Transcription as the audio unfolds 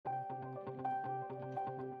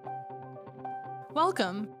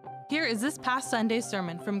Welcome. Here is this past Sunday's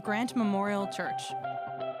sermon from Grant Memorial Church.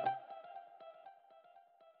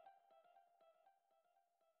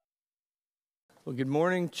 Well, good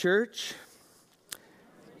morning, church.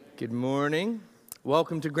 Good morning.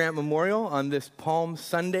 Welcome to Grant Memorial on this Palm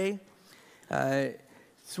Sunday.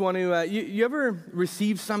 Just want to, you ever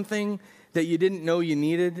receive something that you didn't know you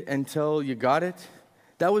needed until you got it?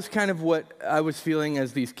 That was kind of what I was feeling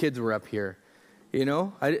as these kids were up here. You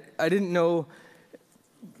know, I didn't know,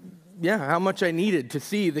 how much I needed to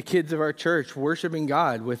see the kids of our church worshiping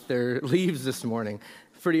God with their leaves this morning.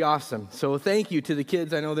 Pretty awesome. So thank you to the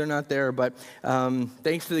kids. I know they're not there, but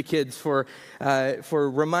thanks to the kids for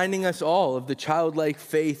reminding us all of the childlike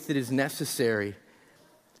faith that is necessary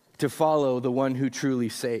to follow the one who truly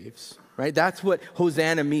saves. Right? That's what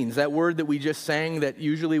Hosanna means. That word that we just sang that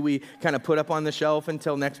usually we kind of put up on the shelf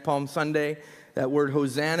until next Palm Sunday. That word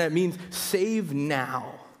Hosanna, it means save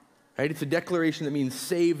now. Right? It's a declaration that means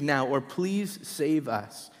save now, or please save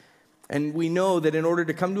us. And we know that in order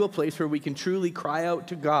to come to a place where we can truly cry out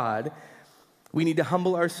to God, we need to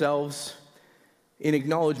humble ourselves in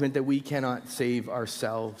acknowledgement that we cannot save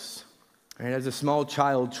ourselves. Right? As a small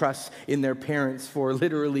child trusts in their parents for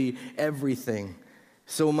literally everything,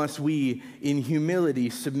 so must we, in humility,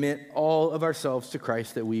 submit all of ourselves to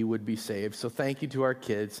Christ that we would be saved. So thank you to our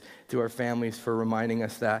kids, to our families for reminding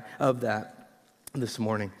us of that this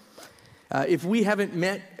morning. If we haven't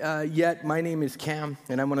met yet, my name is Cam,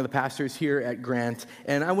 and I'm one of the pastors here at Grant.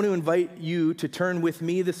 And I want to invite you to turn with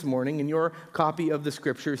me this morning in your copy of the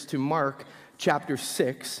scriptures to Mark chapter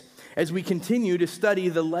 6, as we continue to study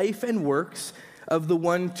the life and works of the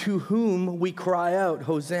one to whom we cry out,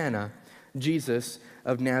 Hosanna, Jesus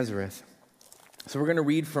of Nazareth. So we're going to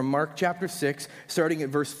read from Mark chapter 6, starting at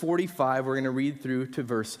verse 45. We're going to read through to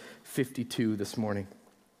verse 52 this morning.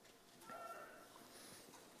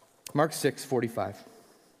 Mark 6:45.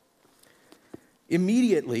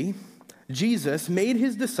 Immediately, Jesus made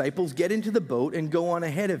his disciples get into the boat and go on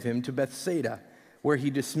ahead of him to Bethsaida, where he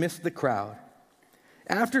dismissed the crowd.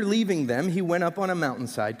 After leaving them, he went up on a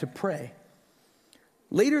mountainside to pray.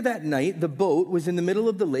 Later that night, the boat was in the middle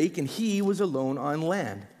of the lake, and he was alone on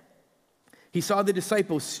land. He saw the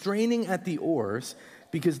disciples straining at the oars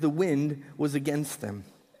because the wind was against them.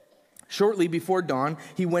 Shortly before dawn,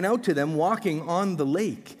 he went out to them walking on the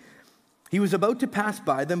lake. He was about to pass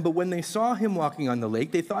by them, but when they saw him walking on the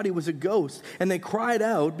lake, they thought he was a ghost, and they cried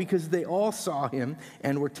out because they all saw him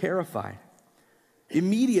and were terrified.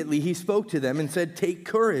 Immediately he spoke to them and said, "Take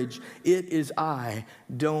courage, it is I,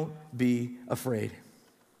 don't be afraid."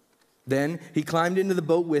 Then he climbed into the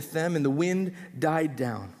boat with them, and the wind died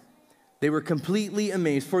down. They were completely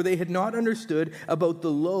amazed, for they had not understood about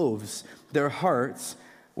the loaves. Their hearts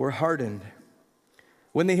were hardened.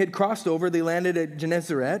 When they had crossed over, they landed at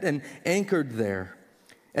Gennesaret and anchored there.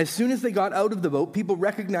 As soon as they got out of the boat, people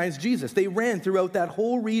recognized Jesus. They ran throughout that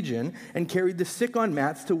whole region and carried the sick on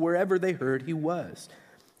mats to wherever they heard he was.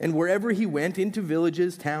 And wherever he went, into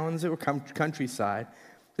villages, towns, or countryside,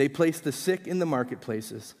 they placed the sick in the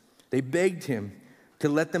marketplaces. They begged him to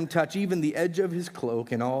let them touch even the edge of his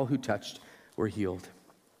cloak, and all who touched were healed.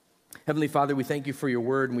 Heavenly Father, we thank you for your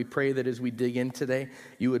word, and we pray that as we dig in today,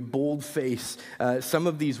 you would boldface some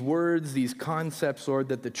of these words, these concepts, Lord,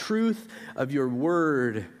 that the truth of your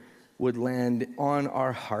word would land on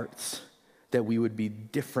our hearts, that we would be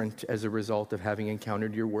different as a result of having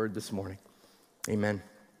encountered your word this morning. Amen.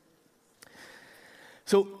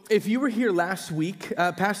 So if you were here last week,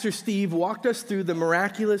 Pastor Steve walked us through the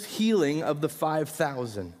miraculous healing of the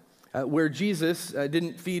 5,000. Where Jesus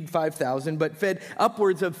didn't feed 5,000, but fed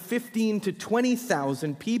upwards of 15 to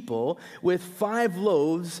 20,000 people with 5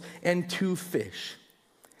 loaves and 2 fish.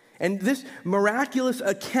 And this miraculous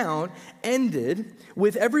account ended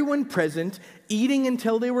with everyone present eating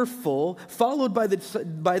until they were full, followed by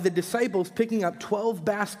the disciples picking up 12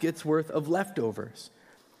 baskets worth of leftovers.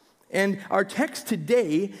 And our text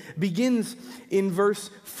today begins in verse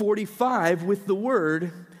 45 with the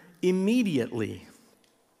word immediately.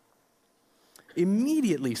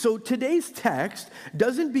 Immediately. So today's text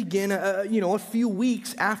doesn't begin, a few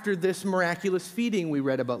weeks after this miraculous feeding we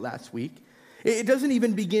read about last week. It doesn't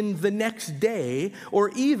even begin the next day, or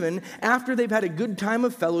even after they've had a good time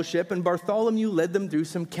of fellowship and Bartholomew led them through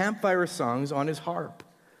some campfire songs on his harp.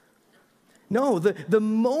 No, the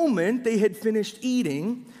moment they had finished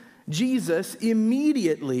eating, Jesus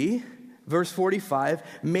immediately, verse 45,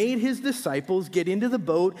 made his disciples get into the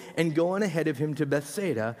boat and go on ahead of him to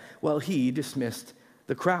Bethsaida while he dismissed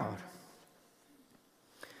the crowd.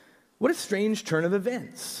 What a strange turn of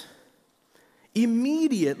events.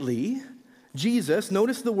 Immediately, Jesus,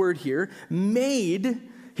 notice the word here, made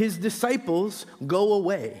his disciples go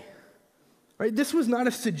away. Right? This was not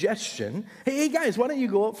a suggestion. Hey guys, why don't you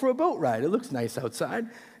go out for a boat ride? It looks nice outside.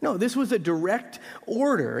 No, this was a direct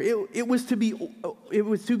order. It was to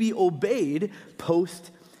be obeyed post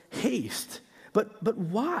haste. But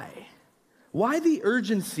why? Why the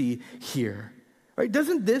urgency here? Right?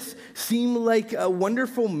 Doesn't this seem like a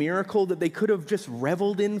wonderful miracle that they could have just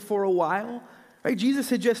reveled in for a while? Right? Jesus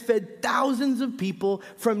had just fed thousands of people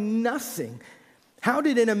from nothing. How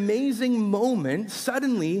did an amazing moment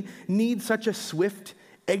suddenly need such a swift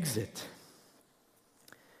exit?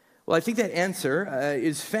 Well, I think that answer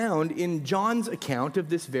is found in John's account of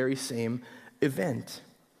this very same event.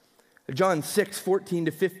 John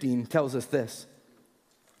 6:14-15 tells us this.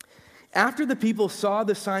 After the people saw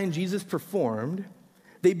the sign Jesus performed,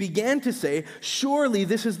 they began to say, "Surely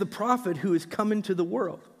this is the prophet who is come into the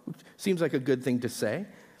world." Which seems like a good thing to say.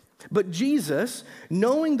 But Jesus,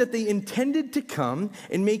 knowing that they intended to come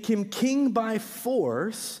and make him king by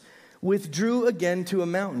force, withdrew again to a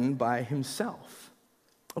mountain by himself.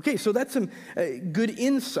 Okay, so that's some good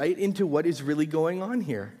insight into what is really going on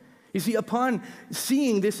here. You see, upon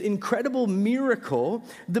seeing this incredible miracle,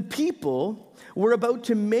 the people were about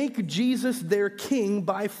to make Jesus their king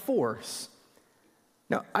by force.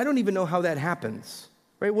 Now, I don't even know how that happens.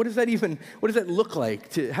 Right? What does that look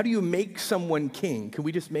like? How do you make someone king? Can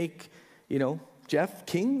we just make, Jeff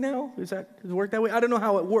king now? Does it work that way? I don't know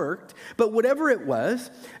how it worked, but whatever it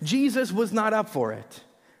was, Jesus was not up for it,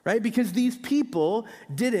 right? Because these people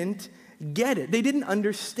didn't get it. They didn't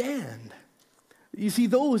understand. You see,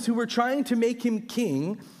 those who were trying to make him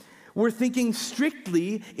king were thinking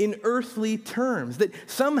strictly in earthly terms, that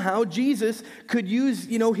somehow Jesus could use,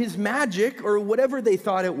 his magic or whatever they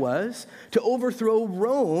thought it was to overthrow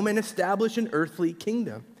Rome and establish an earthly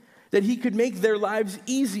kingdom. That he could make their lives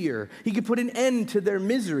easier. He could put an end to their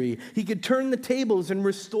misery. He could turn the tables and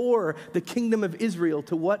restore the kingdom of Israel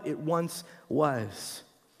to what it once was.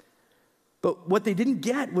 But what they didn't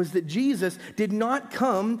get was that Jesus did not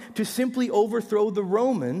come to simply overthrow the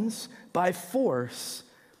Romans by force.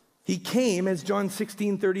 He came, as John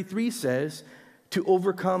 16:33 says, to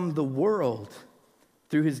overcome the world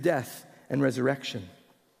through his death and resurrection.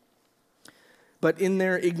 But in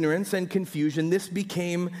their ignorance and confusion, this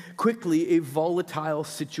became quickly a volatile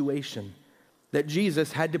situation that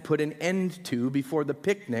Jesus had to put an end to before the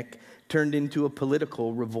picnic turned into a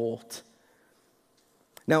political revolt.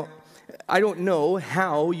 Now, I don't know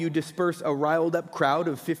how you disperse a riled up crowd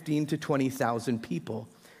of 15 to 20,000 people.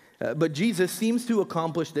 But Jesus seems to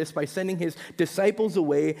accomplish this by sending his disciples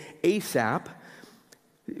away ASAP,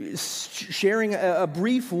 sharing a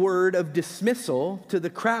brief word of dismissal to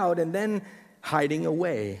the crowd, and then hiding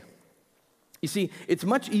away. You see, it's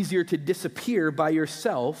much easier to disappear by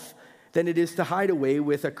yourself than it is to hide away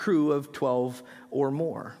with a crew of 12 or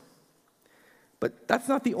more. But that's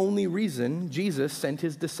not the only reason Jesus sent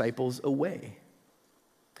his disciples away.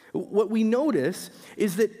 What we notice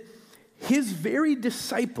is that his very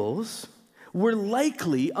disciples were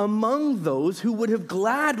likely among those who would have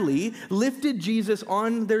gladly lifted Jesus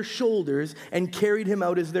on their shoulders and carried him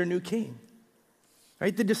out as their new king.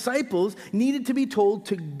 Right? The disciples needed to be told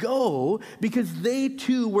to go because they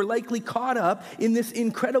too were likely caught up in this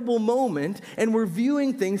incredible moment and were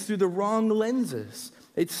viewing things through the wrong lenses.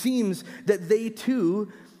 It seems that they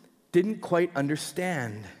too didn't quite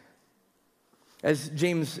understand. As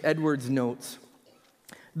James Edwards notes,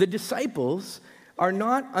 the disciples are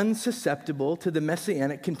not unsusceptible to the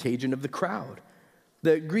messianic contagion of the crowd.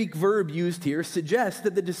 The Greek verb used here suggests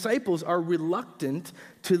that the disciples are reluctant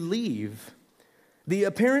to leave. The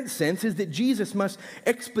apparent sense is that Jesus must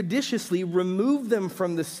expeditiously remove them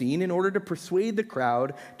from the scene in order to persuade the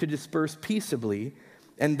crowd to disperse peaceably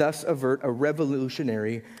and thus avert a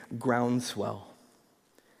revolutionary groundswell.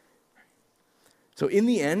 So in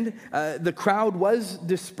the end, the crowd was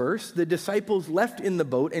dispersed, the disciples left in the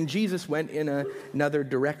boat, and Jesus went in another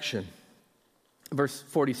direction. Verse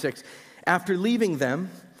 46, after leaving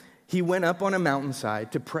them, he went up on a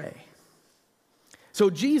mountainside to pray.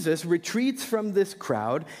 So Jesus retreats from this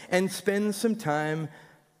crowd and spends some time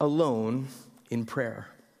alone in prayer.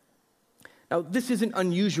 Now, this isn't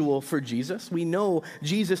unusual for Jesus. We know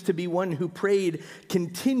Jesus to be one who prayed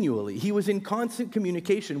continually. He was in constant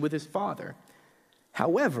communication with his Father.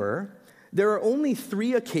 However, there are only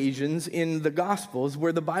 3 occasions in the Gospels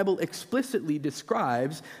where the Bible explicitly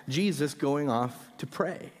describes Jesus going off to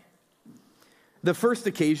pray. The first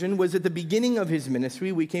occasion was at the beginning of his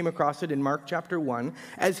ministry. We came across it in Mark chapter 1,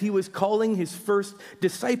 as he was calling his first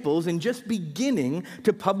disciples and just beginning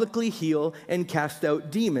to publicly heal and cast out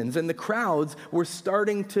demons. And the crowds were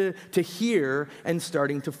starting to hear and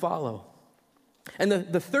starting to follow. And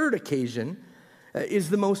the third occasion is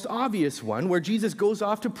the most obvious one, where Jesus goes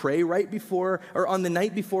off to pray right before, or on the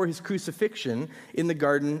night before his crucifixion in the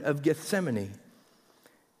Garden of Gethsemane.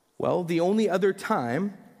 Well, the only other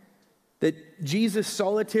time that Jesus'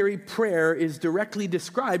 solitary prayer is directly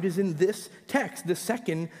described is in this text, the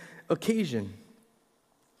second occasion.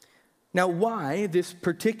 Now, why this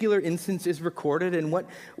particular instance is recorded and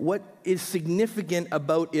what is significant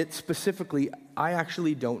about it specifically, I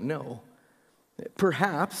actually don't know.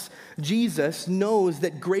 Perhaps Jesus knows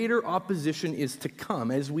that greater opposition is to come,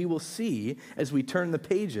 as we will see as we turn the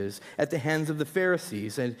pages, at the hands of the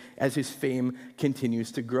Pharisees and as his fame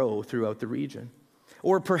continues to grow throughout the region.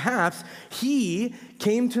 Or perhaps he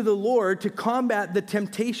came to the Lord to combat the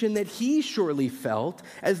temptation that he surely felt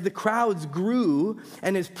as the crowds grew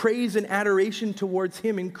and his praise and adoration towards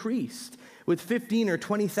him increased, with 15 or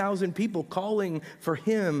 20,000 people calling for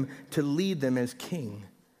him to lead them as king.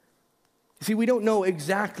 See, we don't know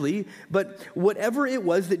exactly, but whatever it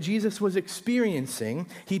was that Jesus was experiencing,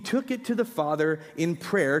 he took it to the Father in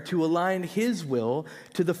prayer to align his will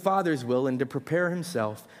to the Father's will and to prepare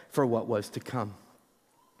himself for what was to come.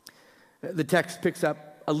 The text picks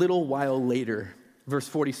up a little while later, verse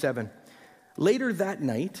 47. Later that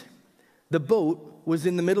night, the boat was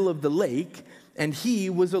in the middle of the lake, and he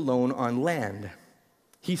was alone on land.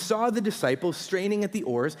 He saw the disciples straining at the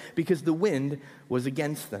oars because the wind was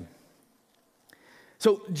against them.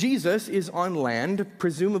 So Jesus is on land,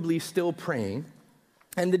 presumably still praying,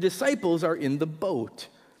 and the disciples are in the boat,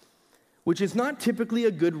 which is not typically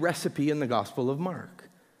a good recipe in the Gospel of Mark.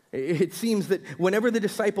 It seems that whenever the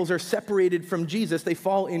disciples are separated from Jesus, they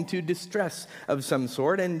fall into distress of some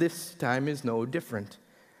sort, and this time is no different.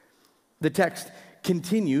 The text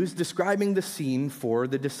continues describing the scene for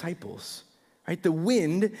the disciples. Right? The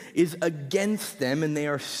wind is against them, and they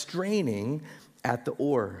are straining at the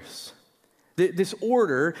oars. This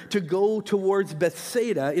order to go towards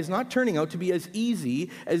Bethsaida is not turning out to be as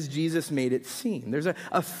easy as Jesus made it seem. There's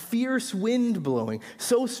a fierce wind blowing,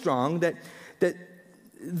 so strong that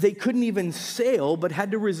they couldn't even sail, but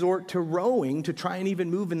had to resort to rowing to try and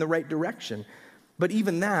even move in the right direction. But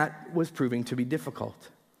even that was proving to be difficult.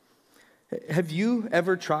 Have you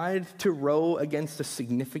ever tried to row against a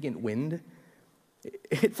significant wind?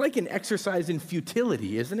 It's like an exercise in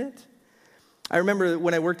futility, isn't it? I remember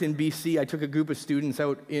when I worked in BC, I took a group of students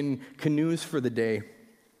out in canoes for the day,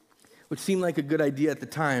 which seemed like a good idea at the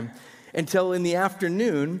time, until in the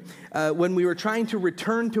afternoon, when we were trying to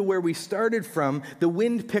return to where we started from, the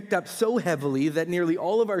wind picked up so heavily that nearly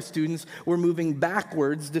all of our students were moving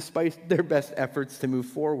backwards despite their best efforts to move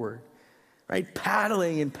forward. Right?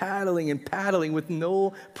 Paddling and paddling and paddling with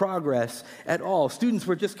no progress at all. Students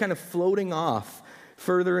were just kind of floating off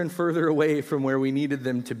further and further away from where we needed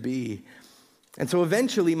them to be. And so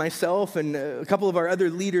eventually myself and a couple of our other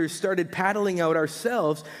leaders started paddling out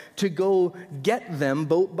ourselves to go get them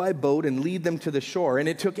boat by boat and lead them to the shore. And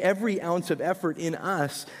it took every ounce of effort in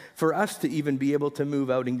us for us to even be able to move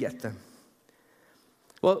out and get them.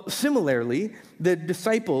 Well, similarly, the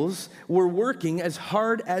disciples were working as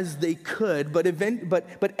hard as they could, but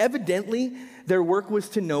evidently their work was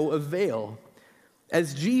to no avail,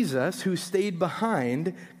 as Jesus, who stayed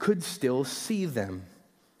behind, could still see them.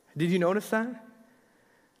 Did you notice that?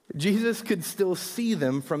 Jesus could still see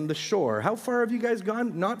them from the shore. How far have you guys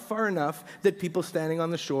gone? Not far enough that people standing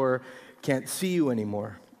on the shore can't see you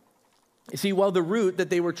anymore. You see, while the route that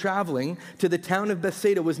they were traveling to the town of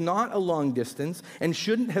Bethsaida was not a long distance and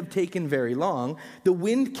shouldn't have taken very long, the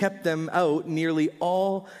wind kept them out nearly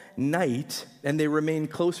all night, and they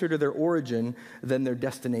remained closer to their origin than their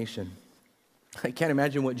destination. I can't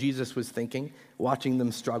imagine what Jesus was thinking, watching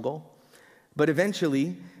them struggle. But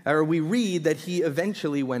eventually, or we read that he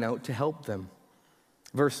eventually went out to help them.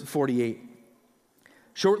 Verse 48.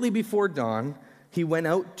 Shortly before dawn, he went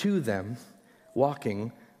out to them,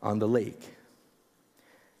 walking on the lake.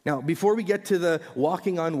 Now, before we get to the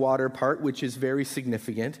walking on water part, which is very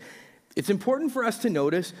significant, it's important for us to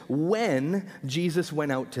notice when Jesus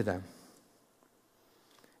went out to them.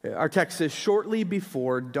 Our text says shortly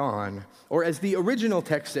before dawn, or as the original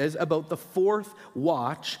text says, about the fourth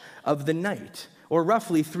watch of the night, or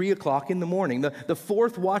roughly 3 o'clock in the morning. The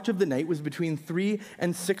fourth watch of the night was between 3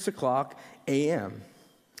 and 6 o'clock a.m.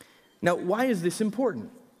 Now, why is this important?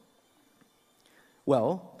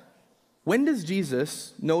 Well, when does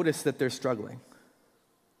Jesus notice that they're struggling?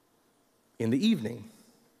 In the evening.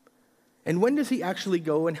 And when does he actually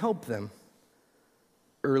go and help them?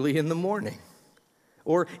 Early in the morning.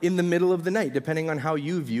 Or in the middle of the night, depending on how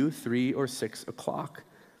you view 3 or 6 o'clock.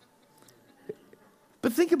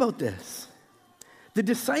 But think about this. The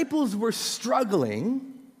disciples were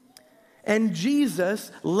struggling, And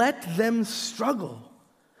Jesus let them struggle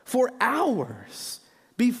for hours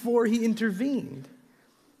before he intervened.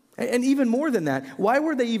 And even more than that, why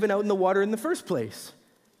were they even out in the water in the first place?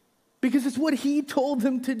 Because it's what he told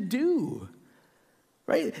them to do,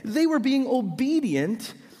 right? They were being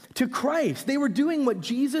obedient to Christ. They were doing what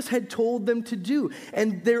Jesus had told them to do,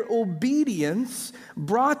 and their obedience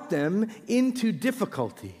brought them into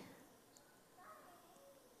difficulty.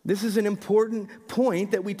 This is an important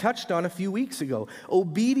point that we touched on a few weeks ago.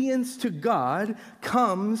 Obedience to God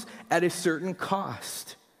comes at a certain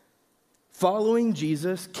cost. Following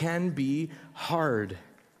Jesus can be hard,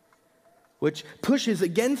 which pushes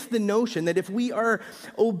against the notion that if we are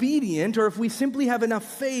obedient or if we simply have enough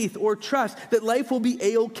faith or trust, that life will be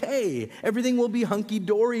a-okay. Everything will be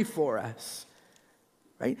hunky-dory for us.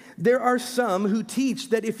 Right? There are some who teach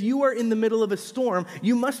that if you are in the middle of a storm,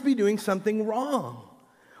 you must be doing something wrong,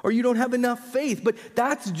 or you don't have enough faith, but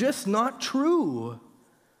that's just not true.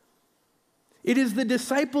 It is the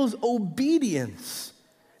disciples' obedience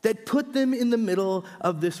that put them in the middle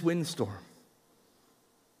of this windstorm.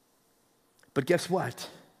 But guess what?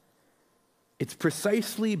 It's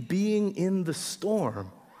precisely being in the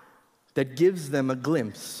storm that gives them a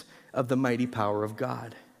glimpse of the mighty power of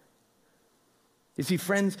God. You see,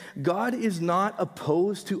 friends, God is not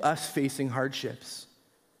opposed to us facing hardships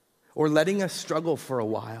or letting us struggle for a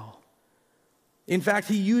while. In fact,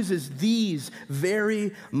 he uses these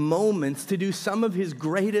very moments to do some of his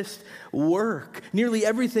greatest work. Nearly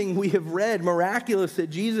everything we have read, miraculous, that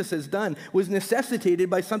Jesus has done was necessitated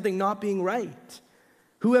by something not being right.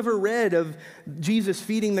 Who ever read of Jesus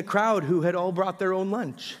feeding the crowd who had all brought their own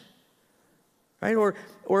lunch? Right?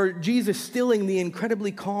 Or Jesus stilling the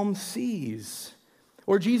incredibly calm seas?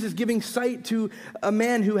 Or Jesus giving sight to a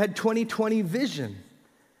man who had 20/20 vision?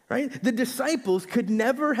 Right? The disciples could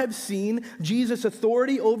never have seen Jesus'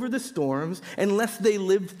 authority over the storms unless they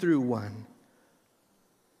lived through one.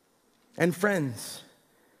 And friends,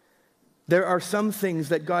 there are some things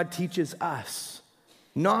that God teaches us,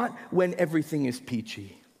 not when everything is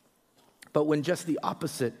peachy, but when just the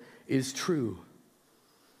opposite is true.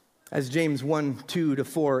 As James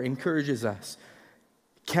 1:2-4 encourages us,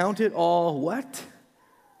 count it all what?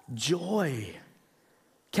 Joy.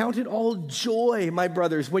 Count it all joy, my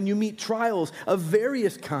brothers, when you meet trials of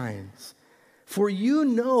various kinds. For you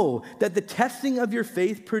know that the testing of your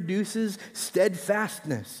faith produces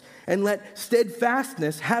steadfastness. And let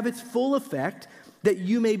steadfastness have its full effect, that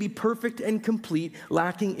you may be perfect and complete,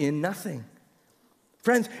 lacking in nothing.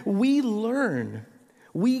 Friends, we learn,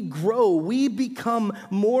 we grow, we become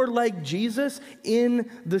more like Jesus in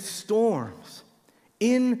the storms,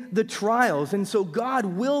 in the trials. And so God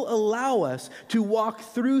will allow us to walk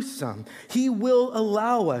through some. He will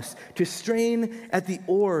allow us to strain at the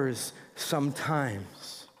oars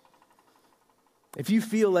sometimes. If you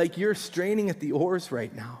feel like you're straining at the oars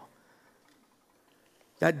right now,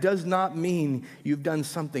 that does not mean you've done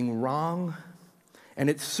something wrong, and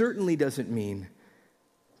it certainly doesn't mean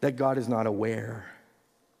that God is not aware.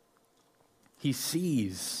 He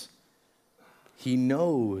sees, he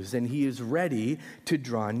knows, and he is ready to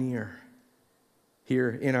draw near.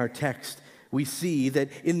 Here in our text, we see that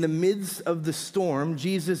in the midst of the storm,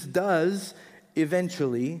 Jesus does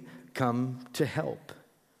eventually come to help.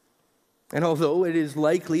 And although it is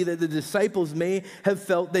likely that the disciples may have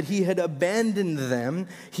felt that he had abandoned them,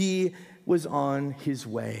 he was on his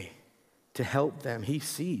way to help them. He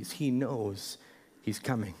sees, he knows he's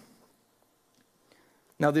coming.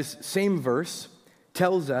 Now, this same verse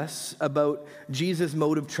tells us about Jesus'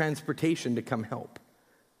 mode of transportation to come help,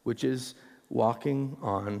 which is walking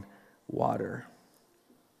on water.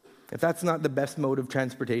 If that's not the best mode of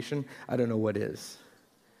transportation, I don't know what is,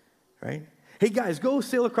 right? Hey guys, go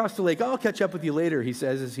sail across the lake. I'll catch up with you later, he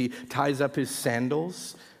says as he ties up his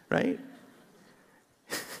sandals, right?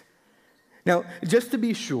 Now, just to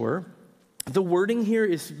be sure, the wording here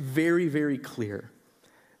is very, very clear.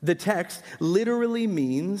 The text literally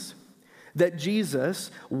means that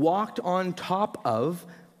Jesus walked on top of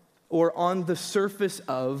or on the surface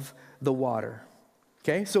of the water.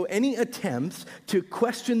 Okay, so any attempts to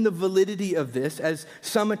question the validity of this, as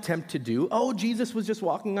some attempt to do, oh, Jesus was just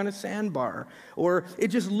walking on a sandbar, or it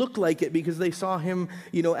just looked like it because they saw him,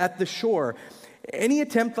 at the shore. Any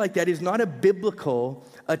attempt like that is not a biblical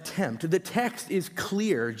attempt. The text is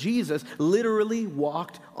clear. Jesus literally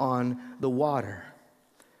walked on the water.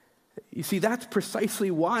 You see, that's precisely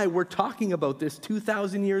why we're talking about this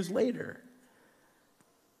 2,000 years later.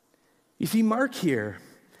 You see, Mark here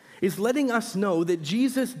is letting us know that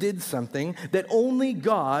Jesus did something that only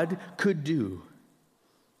God could do.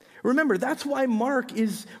 Remember, that's why Mark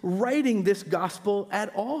is writing this gospel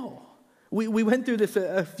at all. We went through this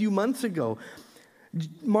a few months ago.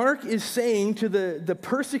 Mark is saying to the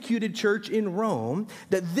persecuted church in Rome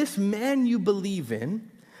that this man you believe in,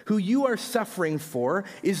 who you are suffering for,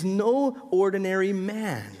 is no ordinary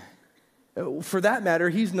man. For that matter,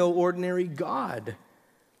 he's no ordinary God.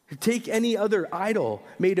 Take any other idol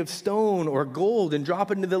made of stone or gold and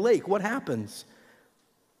drop it into the lake. What happens?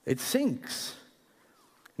 It sinks.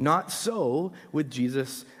 Not so with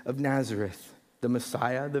Jesus of Nazareth, the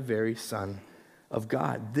Messiah, the very Son of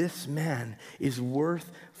God. This man is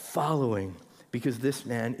worth following because this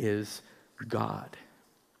man is God.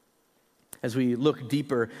 As we look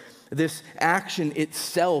deeper, this action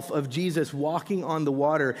itself of Jesus walking on the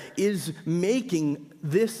water is making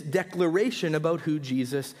this declaration about who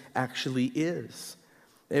Jesus actually is.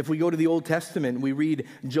 If we go to the Old Testament, we read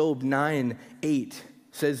Job 9:8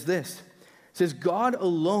 says this. It says, God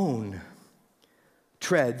alone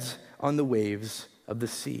treads on the waves of the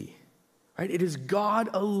sea. Right? It is God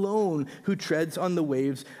alone who treads on the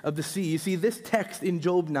waves of the sea. You see, this text in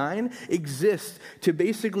Job 9 exists to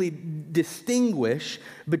basically distinguish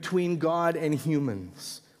between God and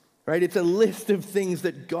humans. Right? It's a list of things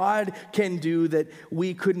that God can do that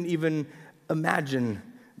we couldn't even imagine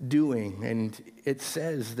doing. And it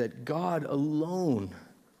says that God alone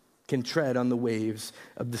can tread on the waves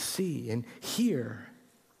of the sea. And here,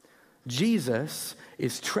 Jesus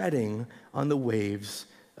is treading on the waves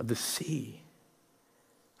of the sea.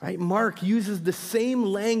 Right? Mark uses the same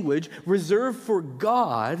language reserved for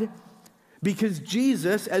God because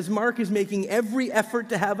Jesus, as Mark is making every effort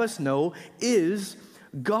to have us know, is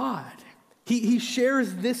God. He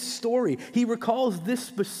shares this story. He recalls this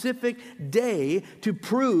specific day to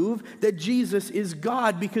prove that Jesus is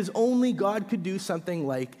God because only God could do something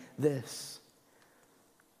like this.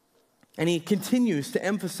 And he continues to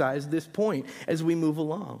emphasize this point as we move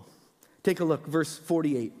along. Take a look, verse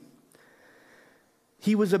 48.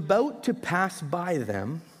 He was about to pass by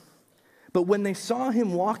them, but when they saw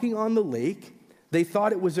him walking on the lake, they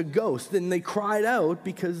thought it was a ghost. Then they cried out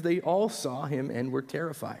because they all saw him and were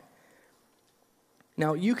terrified.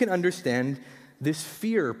 Now, you can understand this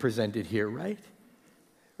fear presented here, right?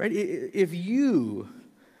 Right? If you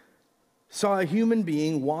saw a human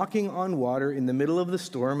being walking on water in the middle of the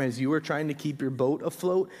storm as you were trying to keep your boat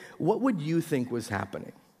afloat, what would you think was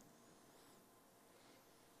happening?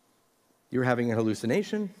 You're having a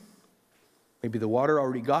hallucination. Maybe the water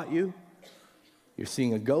already got you. You're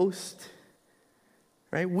seeing a ghost.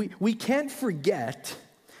 Right? We can't forget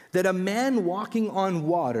that a man walking on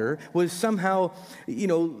water was somehow,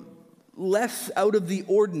 less out of the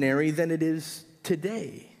ordinary than it is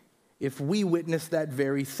today if we witness that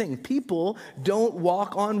very thing. People don't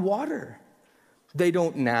walk on water. They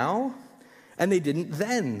don't now, and they didn't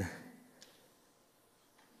then.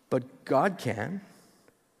 But God can,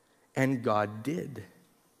 and God did.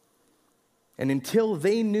 And until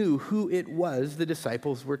they knew who it was, the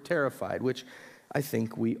disciples were terrified, which I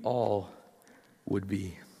think we all would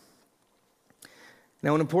be.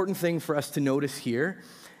 Now, an important thing for us to notice here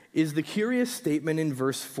is the curious statement in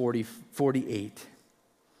verse 48.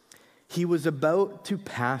 He was about to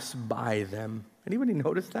pass by them. Anybody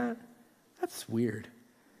notice that? That's weird.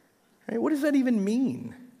 Right? What does that even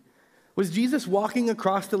mean? Was Jesus walking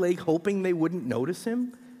across the lake hoping they wouldn't notice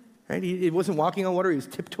him? Right? He wasn't walking on water, he was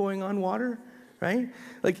tiptoeing on water, right?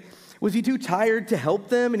 Like, was he too tired to help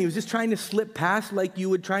them and he was just trying to slip past like you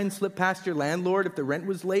would try and slip past your landlord if the rent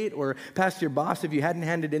was late or past your boss if you hadn't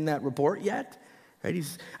handed in that report yet? Right?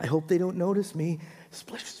 I hope they don't notice me.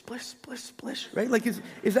 Splish, splish, splish, splish, right? Like,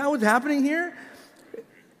 is that what's happening here?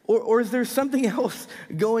 Or is there something else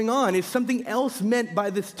going on? Is something else meant by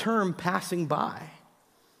this term passing by?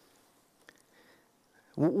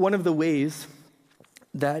 One of the ways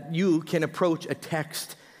that you can approach a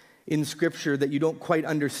text in Scripture that you don't quite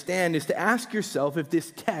understand is to ask yourself if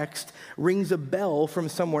this text rings a bell from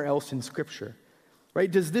somewhere else in Scripture.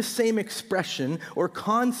 Right? Does this same expression or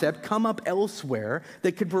concept come up elsewhere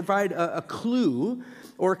that could provide a clue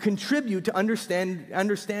or contribute to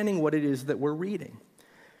understanding what it is that we're reading?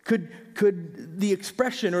 Could the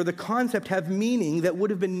expression or the concept have meaning that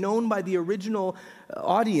would have been known by the original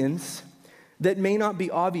audience that may not be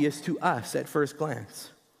obvious to us at first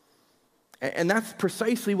glance? And that's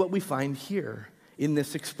precisely what we find here in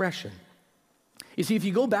this expression. You see, if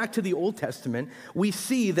you go back to the Old Testament, we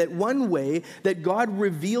see that one way that God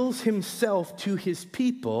reveals himself to his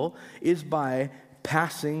people is by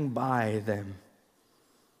passing by them.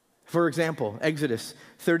 For example, Exodus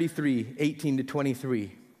 33, 18 to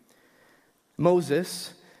 23.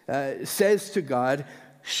 Moses says to God,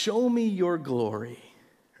 "Show me your glory."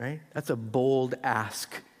 Right? That's a bold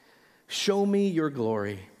ask. Show me your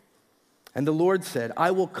glory. And the Lord said,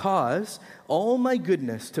 I will cause all my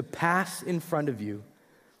goodness to pass in front of you,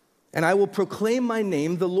 and I will proclaim my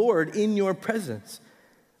name, the Lord, in your presence.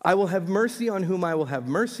 I will have mercy on whom I will have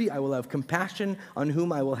mercy. I will have compassion on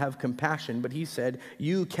whom I will have compassion. But he said,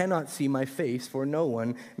 you cannot see my face, for no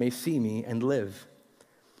one may see me and live.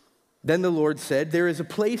 Then the Lord said, there is a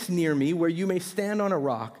place near me where you may stand on a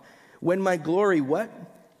rock. When my glory, what?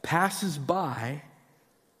 Passes by,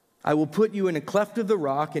 I will put you in a cleft of the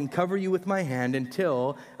rock and cover you with my hand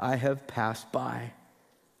until I have passed by.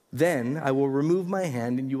 Then I will remove my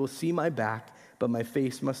hand and you will see my back, but my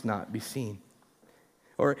face must not be seen.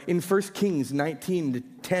 Or in 1 Kings 19,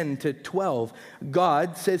 10 to 12,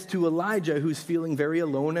 God says to Elijah, who's feeling very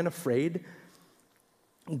alone and afraid,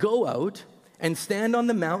 go out and stand on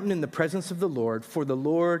the mountain in the presence of the Lord, for the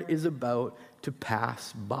Lord is about to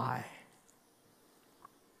pass by.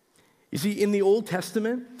 You see, in the Old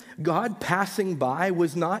Testament, God passing by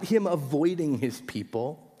was not him avoiding his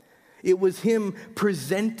people. It was him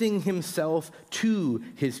presenting himself to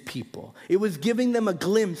his people. It was giving them a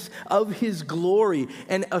glimpse of his glory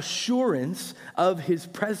and assurance of his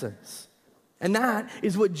presence. And that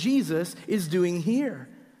is what Jesus is doing here.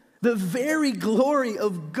 The very glory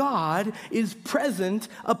of God is present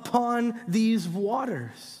upon these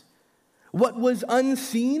waters. What was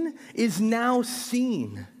unseen is now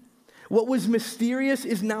seen. What was mysterious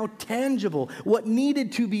is now tangible. What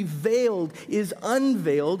needed to be veiled is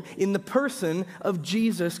unveiled in the person of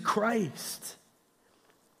Jesus Christ.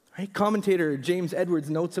 Right? Commentator James Edwards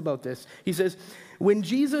notes about this. He says, when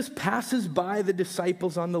Jesus passes by the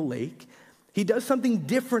disciples on the lake, he does something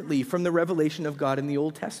differently from the revelation of God in the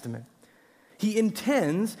Old Testament. He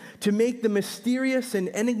intends to make the mysterious and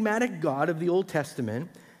enigmatic God of the Old Testament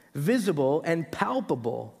visible and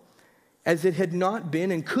palpable, as it had not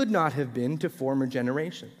been and could not have been to former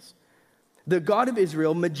generations. The God of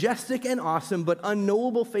Israel, majestic and awesome, but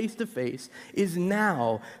unknowable face to face, is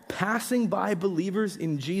now passing by believers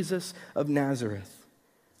in Jesus of Nazareth.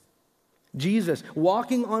 Jesus,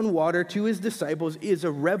 walking on water to his disciples, is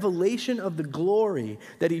a revelation of the glory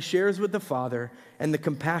that he shares with the Father and the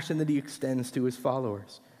compassion that he extends to his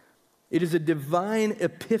followers. It is a divine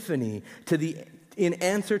epiphany in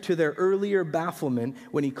answer to their earlier bafflement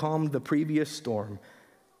when he calmed the previous storm.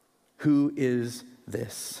 Who is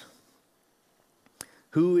this?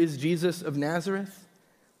 Who is Jesus of Nazareth?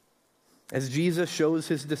 As Jesus shows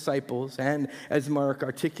his disciples, and as Mark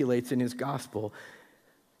articulates in his gospel,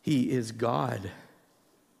 he is God.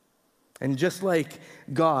 And just like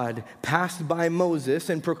God passed by Moses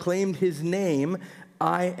and proclaimed his name,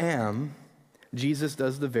 I am, Jesus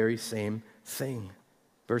does the very same thing.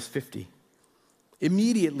 Verse 50.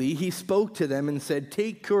 Immediately he spoke to them and said,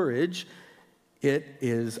 take courage, it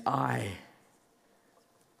is I.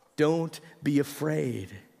 Don't be afraid.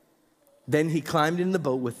 Then he climbed in the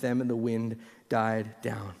boat with them and the wind died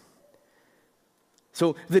down.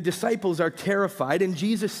 So the disciples are terrified and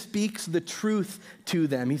Jesus speaks the truth to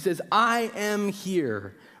them. He says, I am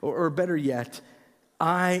here, or better yet,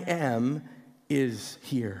 I am is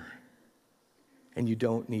here. And you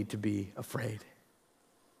don't need to be afraid.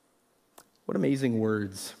 What amazing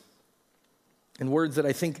words. And words that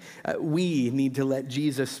I think we need to let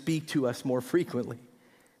Jesus speak to us more frequently.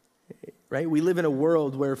 Right? We live in a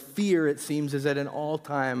world where fear, it seems, is at an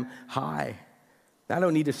all-time high. I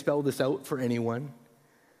don't need to spell this out for anyone.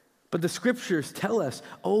 But the scriptures tell us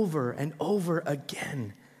over and over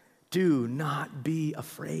again, do not be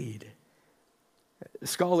afraid.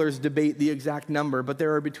 Scholars debate the exact number, but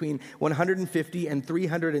there are between 150 and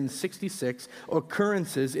 366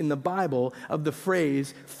 occurrences in the Bible of the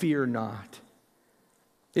phrase, fear not.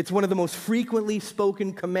 It's one of the most frequently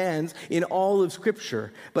spoken commands in all of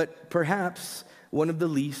Scripture, but perhaps one of the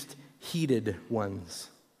least heeded ones.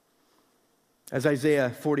 As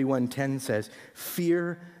Isaiah 41:10 says,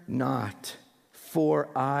 fear not, for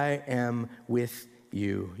I am with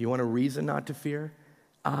you. You want a reason not to fear?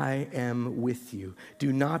 I am with you.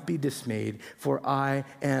 Do not be dismayed, for I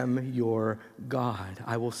am your God.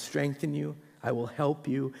 I will strengthen you. I will help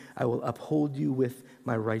you. I will uphold you with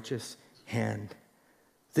my righteous hand.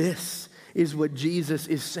 This is what Jesus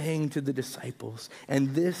is saying to the disciples,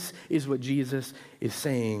 and this is what Jesus is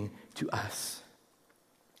saying to us.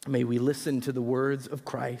 May we listen to the words of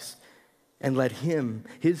Christ and let him,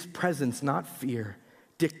 his presence, not fear,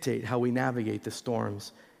 dictate how we navigate the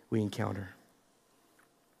storms we encounter.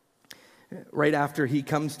 Right after he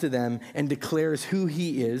comes to them and declares who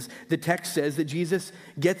he is, the text says that Jesus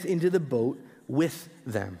gets into the boat with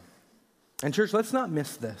them. And church, let's not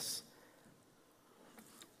miss this.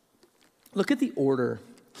 Look at the order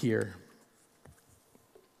here.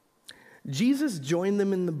 Jesus joined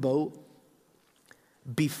them in the boat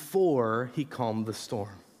before he calmed the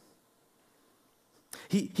storm.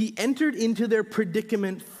 He entered into their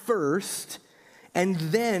predicament first, and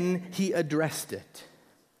then he addressed it.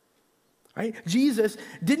 Right? Jesus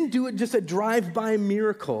didn't do it just a drive-by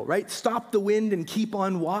miracle, right? Stop the wind and keep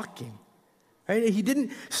on walking. Right? He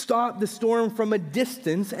didn't stop the storm from a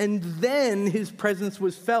distance and then his presence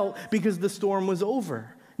was felt because the storm was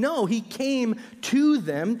over. No, he came to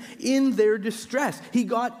them in their distress. He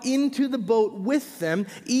got into the boat with them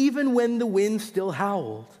even when the wind still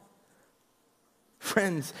howled.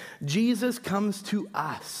 Friends, Jesus comes to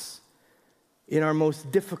us in our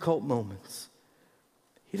most difficult moments.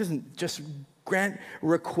 He doesn't just grant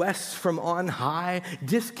requests from on high,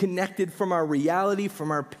 disconnected from our reality, from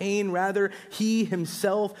our pain. Rather, he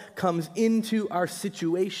himself comes into our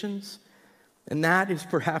situations. And that is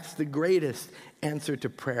perhaps the greatest answer to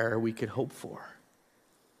prayer we could hope for.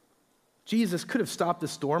 Jesus could have stopped the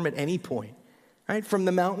storm at any point, right? From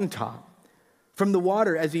the mountaintop, from the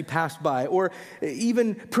water as he passed by, or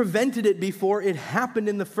even prevented it before it happened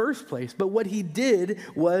in the first place. But what he did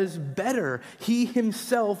was better. He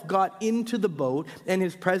himself got into the boat, and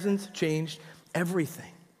his presence changed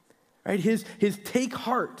everything. Right? His take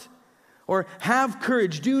heart or have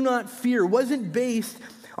courage, do not fear, wasn't based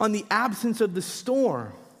on the absence of the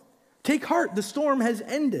storm. Take heart, the storm has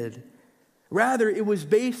ended. Rather, it was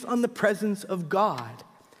based on the presence of God.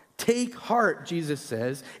 Take heart, Jesus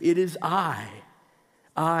says, it is I.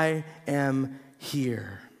 I am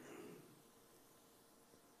here.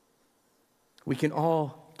 We can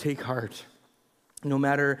all take heart, no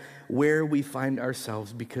matter where we find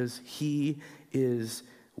ourselves, because he is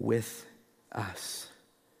with us.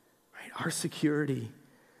 Right? Our security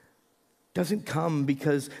doesn't come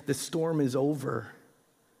because the storm is over.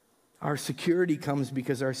 Our security comes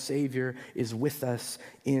because our Savior is with us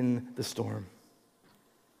in the storm.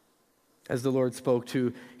 As the Lord spoke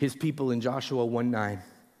to his people in Joshua 1:9,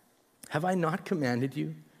 have I not commanded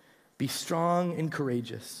you? Be strong and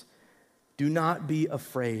courageous. Do not be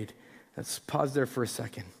afraid. Let's pause there for a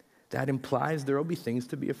second. That implies there will be things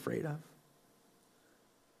to be afraid of.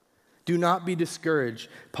 Do not be discouraged.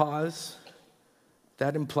 Pause.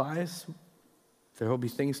 That implies there will be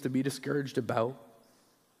things to be discouraged about.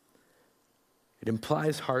 It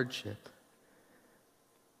implies hardship.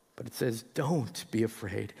 But it says, don't be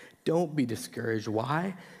afraid. Don't be discouraged.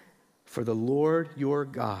 Why? For the Lord your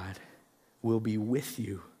God will be with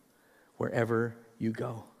you wherever you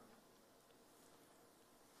go.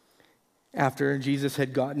 After Jesus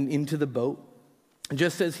had gotten into the boat,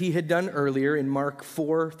 just as he had done earlier in Mark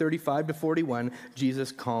 4:35-41,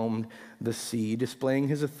 Jesus calmed the sea, displaying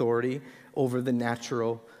his authority over the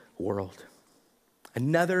natural world.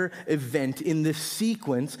 Another event in this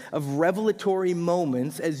sequence of revelatory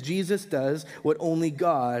moments as Jesus does what only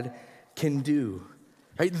God can do.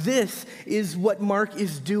 Right? This is what Mark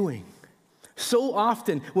is doing. So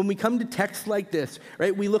often when we come to texts like this,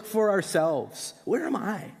 right, we look for ourselves. Where am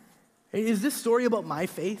I? Is this story about my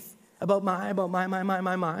faith? About my?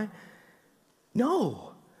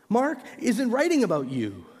 No. Mark isn't writing about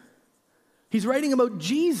you. He's writing about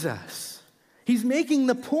Jesus. He's making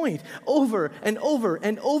the point over and over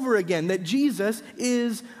and over again that Jesus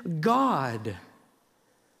is God.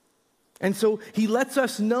 And so he lets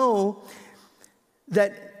us know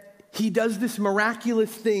that he does this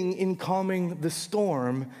miraculous thing in calming the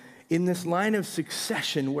storm in this line of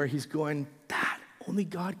succession where he's going, that, only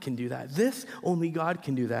God can do that. This, only God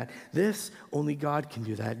can do that. This, only God can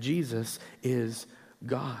do that. Jesus is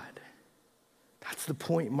God. That's the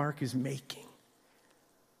point Mark is making.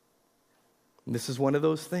 And this is one of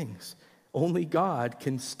those things. Only God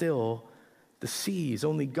can still the seas.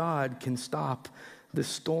 Only God can stop the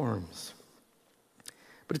storms.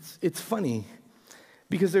 But it's funny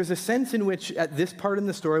because there's a sense in which at this part in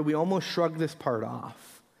the story, we almost shrug this part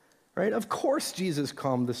off, right? Of course Jesus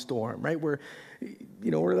calmed the storm, right? We're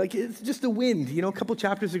like, it's just a wind. A couple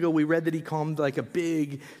chapters ago, we read that he calmed like a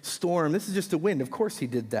big storm. This is just a wind. Of course he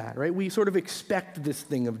did that, right? We sort of expect this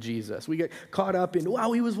thing of Jesus. We get caught up in,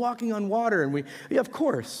 wow, he was walking on water. And of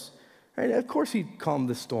course, right? Of course he calmed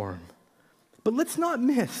the storm. But let's not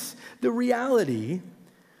miss the reality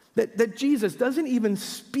that Jesus doesn't even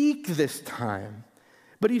speak this time,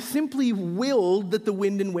 but he simply willed that the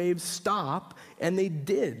wind and waves stop, and they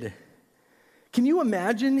did. Can you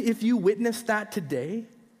imagine if you witnessed that today?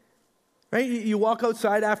 Right? You walk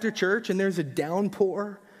outside after church and there's a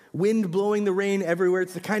downpour, wind blowing the rain everywhere.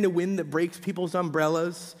 It's the kind of wind that breaks people's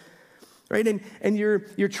umbrellas. Right? And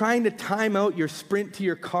you're trying to time out your sprint to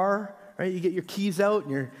your car, right? You get your keys out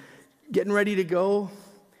and you're getting ready to go.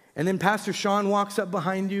 And then Pastor Sean walks up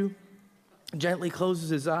behind you, gently closes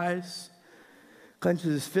his eyes,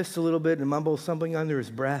 clenches his fist a little bit and mumbles something under his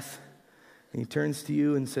breath. And he turns to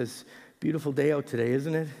you and says, "Beautiful day out today,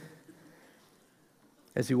 isn't it?"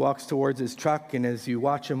 As he walks towards his truck, and as you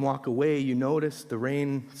watch him walk away, you notice the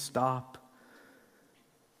rain stop.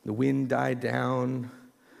 The wind died down.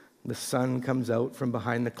 The sun comes out from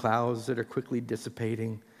behind the clouds that are quickly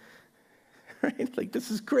dissipating. Right? Like,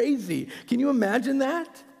 this is crazy. Can you imagine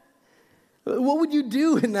that? What would you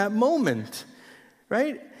do in that moment?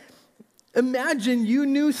 Right? Imagine you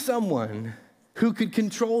knew someone who could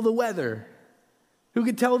control the weather, who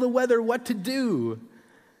could tell the weather what to do.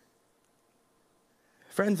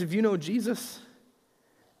 Friends, if you know Jesus,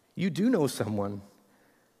 you do know someone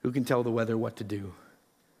who can tell the weather what to do.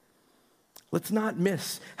 Let's not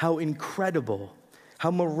miss how incredible,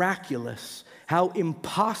 how miraculous, how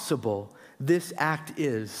impossible this act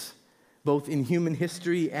is, both in human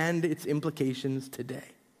history and its implications today.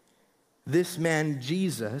 This man,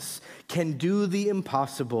 Jesus, can do the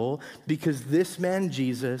impossible because this man,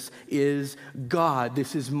 Jesus, is God.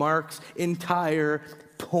 This is Mark's entire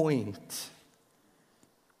point.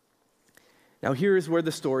 Now, here is where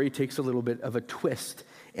the story takes a little bit of a twist.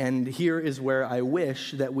 And here is where I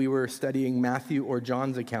wish that we were studying Matthew or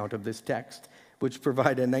John's account of this text, which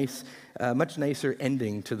provide a nice, much nicer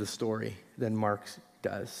ending to the story than Mark's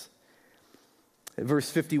does. Verse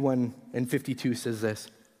 51 and 52 says this: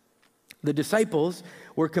 "The disciples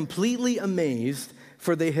were completely amazed,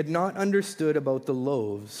 for they had not understood about the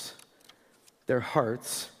loaves. Their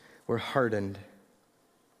hearts were hardened."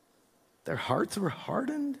 Their hearts were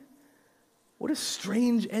hardened? What a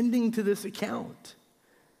strange ending to this account.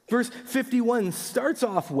 Verse 51 starts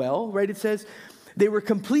off well, right? It says, they were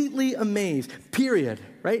completely amazed, period,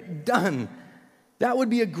 right? Done. That would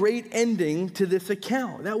be a great ending to this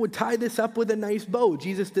account. That would tie this up with a nice bow.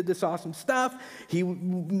 Jesus did this awesome stuff.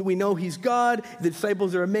 We know he's God. The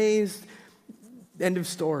disciples are amazed. End of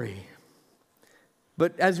story.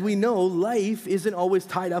 But as we know, life isn't always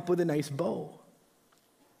tied up with a nice bow.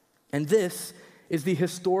 And this is the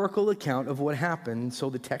historical account of what happened, so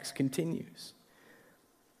the text continues.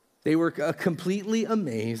 They were completely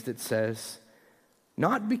amazed, it says,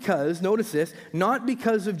 not because, notice this, not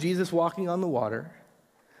because of Jesus walking on the water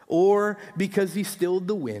or because he stilled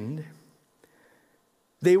the wind.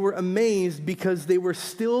 They were amazed because they were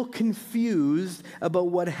still confused about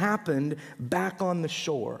what happened back on the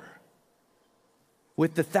shore,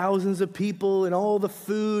 with the thousands of people and all the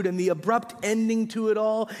food and the abrupt ending to it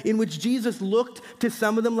all, in which Jesus looked to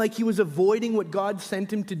some of them like he was avoiding what God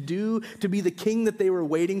sent him to do, to be the king that they were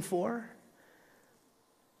waiting for.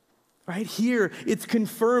 Right here, it's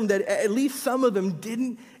confirmed that at least some of them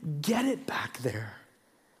didn't get it back there.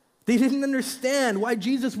 They didn't understand why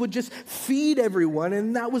Jesus would just feed everyone,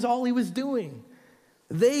 and that was all he was doing.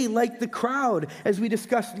 They, like the crowd, as we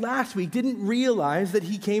discussed last week, didn't realize that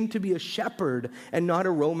he came to be a shepherd and not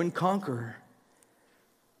a Roman conqueror.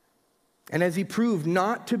 And as he proved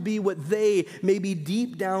not to be what they, maybe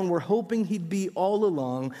deep down, were hoping he'd be all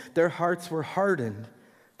along, their hearts were hardened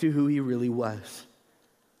to who he really was.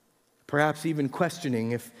 Perhaps even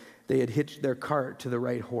questioning if they had hitched their cart to the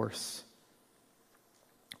right horse,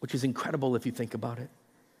 which is incredible if you think about it.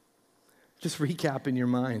 Just recap in your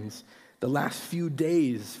minds the last few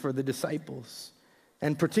days for the disciples,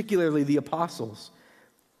 and particularly the apostles.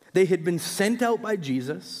 They had been sent out by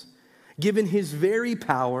Jesus, given his very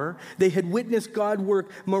power. They had witnessed God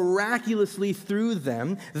work miraculously through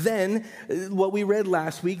them. Then, what we read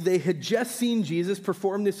last week, they had just seen Jesus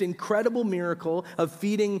perform this incredible miracle of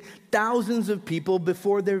feeding thousands of people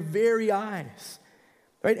before their very eyes.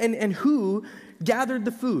 Right? And who gathered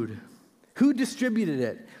the food? Who distributed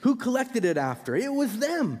it? Who collected it after? It was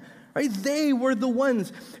them. Right? They were the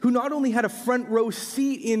ones who not only had a front row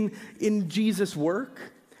seat in Jesus' work,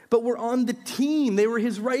 but were on the team. They were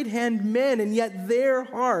his right-hand men, and yet their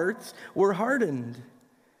hearts were hardened,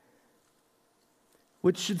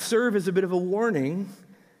 which should serve as a bit of a warning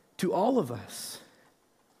to all of us.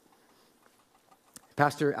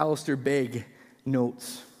 Pastor Alistair Begg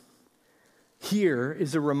notes, "Here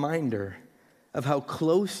is a reminder of how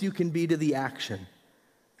close you can be to the action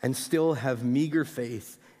and still have meager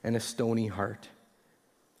faith and a stony heart.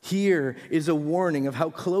 Here is a warning of how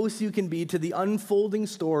close you can be to the unfolding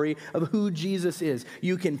story of who Jesus is.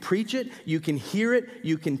 You can preach it, you can hear it,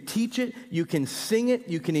 you can teach it, you can sing it,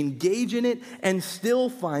 you can engage in it, and still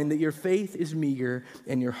find that your faith is meager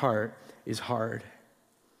and your heart is hard."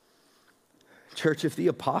 Church, if the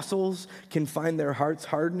apostles can find their hearts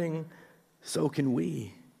hardening, so can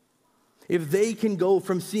we. If they can go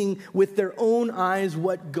from seeing with their own eyes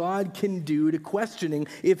what God can do to questioning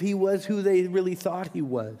if he was who they really thought he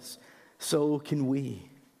was, so can we.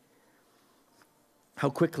 how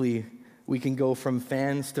quickly we can go from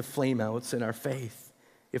fans to flameouts in our faith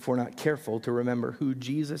if we're not careful to remember who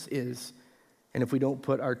Jesus is, and if we don't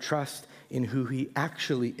put our trust in who he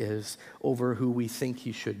actually is over who we think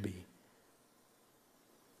he should be.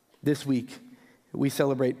 This week, we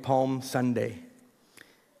celebrate Palm Sunday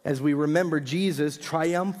as we remember Jesus'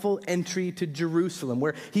 triumphal entry to Jerusalem,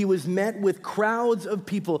 where he was met with crowds of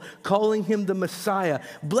people calling him the Messiah.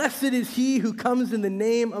 Blessed is he who comes in the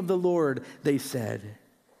name of the Lord, they said.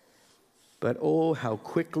 But oh, how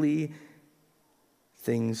quickly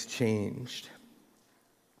things changed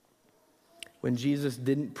when Jesus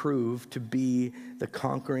didn't prove to be the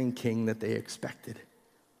conquering king that they expected.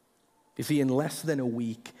 You see, in less than a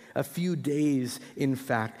week, a few days, in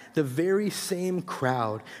fact, the very same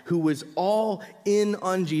crowd who was all in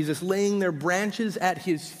on Jesus, laying their branches at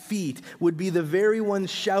his feet, would be the very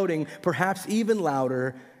ones shouting, perhaps even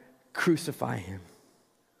louder, "Crucify him."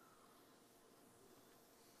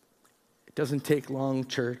 It doesn't take long,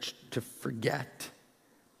 church, to forget.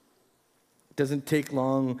 It doesn't take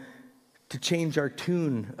long to change our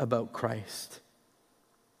tune about Christ.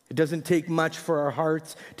 It doesn't take much for our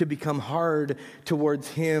hearts to become hard towards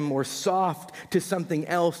him or soft to something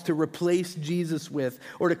else to replace Jesus with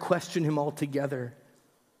or to question him altogether.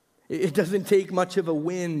 It doesn't take much of a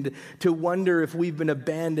wind to wonder if we've been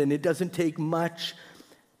abandoned. It doesn't take much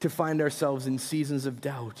to find ourselves in seasons of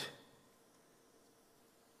doubt.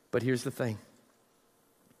 But here's the thing.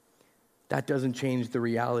 That doesn't change the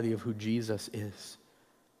reality of who Jesus is.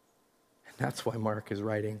 And that's why Mark is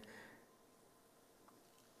writing.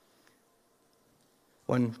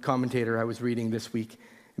 One commentator I was reading this week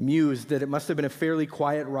mused that it must have been a fairly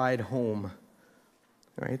quiet ride home.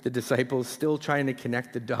 Right? The disciples still trying to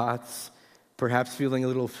connect the dots, perhaps feeling a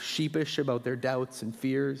little sheepish about their doubts and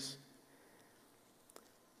fears.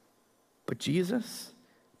 But Jesus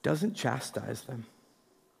doesn't chastise them.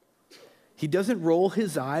 He doesn't roll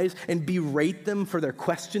his eyes and berate them for their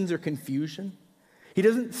questions or confusion. He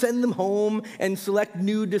doesn't send them home and select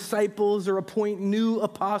new disciples or appoint new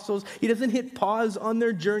apostles. He doesn't hit pause on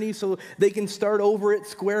their journey so they can start over at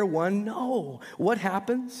square one. No. What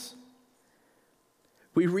happens?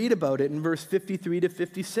 We read about it in verse 53 to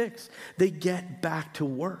 56. They get back to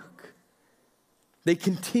work. They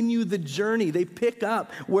continue the journey. They pick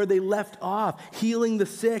up where they left off, healing the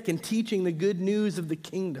sick and teaching the good news of the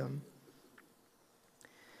kingdom.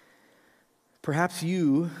 Perhaps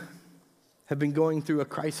you have been going through a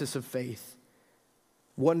crisis of faith,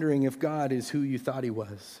 wondering if God is who you thought he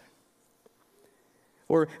was.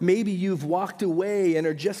 Or maybe you've walked away and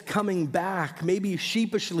are just coming back, maybe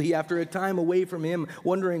sheepishly after a time away from him,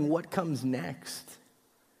 wondering what comes next.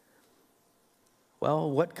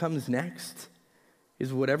 Well, what comes next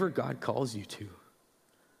is whatever God calls you to.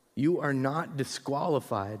 You are not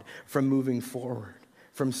disqualified from moving forward,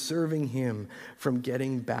 from serving him, from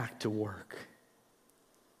getting back to work.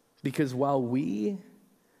 Because while we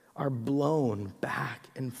are blown back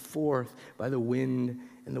and forth by the wind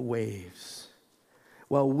and the waves,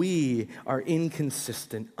 while we are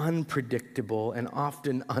inconsistent, unpredictable, and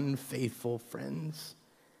often unfaithful friends,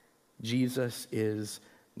 Jesus is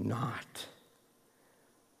not.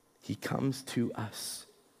 He comes to us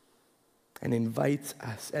and invites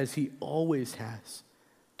us, as he always has,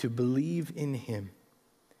 to believe in him,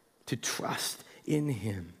 to trust in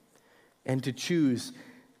him, and to choose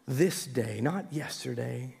this day, not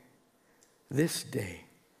yesterday, this day,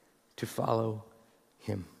 to follow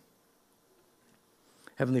him.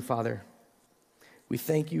 Heavenly Father, we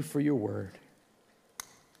thank you for your word.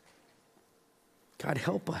 God,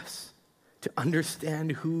 help us to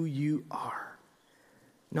understand who you are,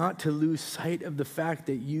 not to lose sight of the fact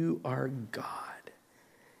that you are God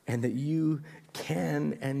and that you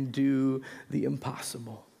can and do the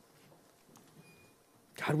impossible.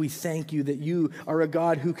 God, we thank you that you are a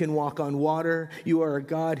God who can walk on water, you are a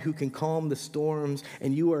God who can calm the storms,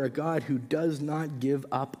 and you are a God who does not give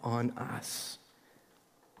up on us.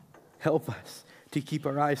 Help us to keep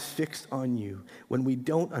our eyes fixed on you when we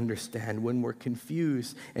don't understand, when we're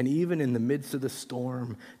confused, and even in the midst of the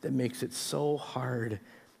storm that makes it so hard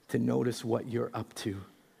to notice what you're up to.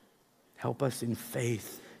 Help us in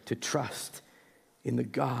faith to trust in the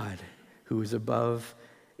God who is above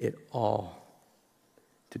it all,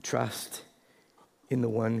 to trust in the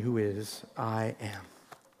one who is, I am.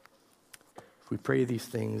 We pray these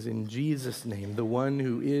things in Jesus' name, the one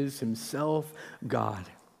who is himself God.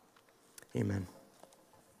 Amen.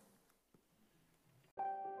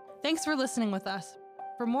 Thanks for listening with us.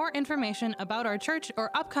 For more information about our church or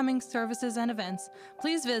upcoming services and events,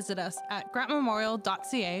 please visit us at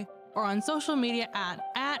grantmemorial.ca or on social media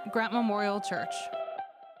at Grant Memorial Church.